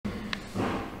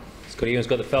Ewen's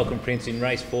got the Falcon Prince in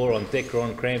race 4 on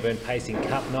DECRON Cranbourne Pacing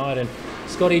Cup night, and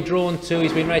Scotty drawn 2.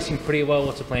 He's been racing pretty well.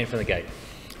 What's the plan from the gate?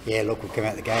 Yeah, look, we'll come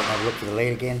out the gate and have a look for the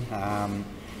lead again.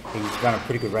 He's run a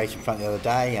pretty good race in front the other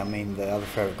day. I mean, the other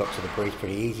favourite got to the breeze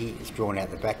pretty easy. It's drawn out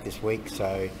the back this week,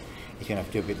 so he's going to have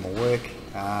to do a bit more work.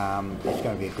 It's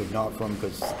going to be a good night for him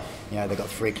because, you know, they've got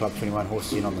 3 Club 21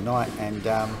 horses in on the night, and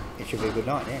it should be a good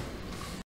night, yeah.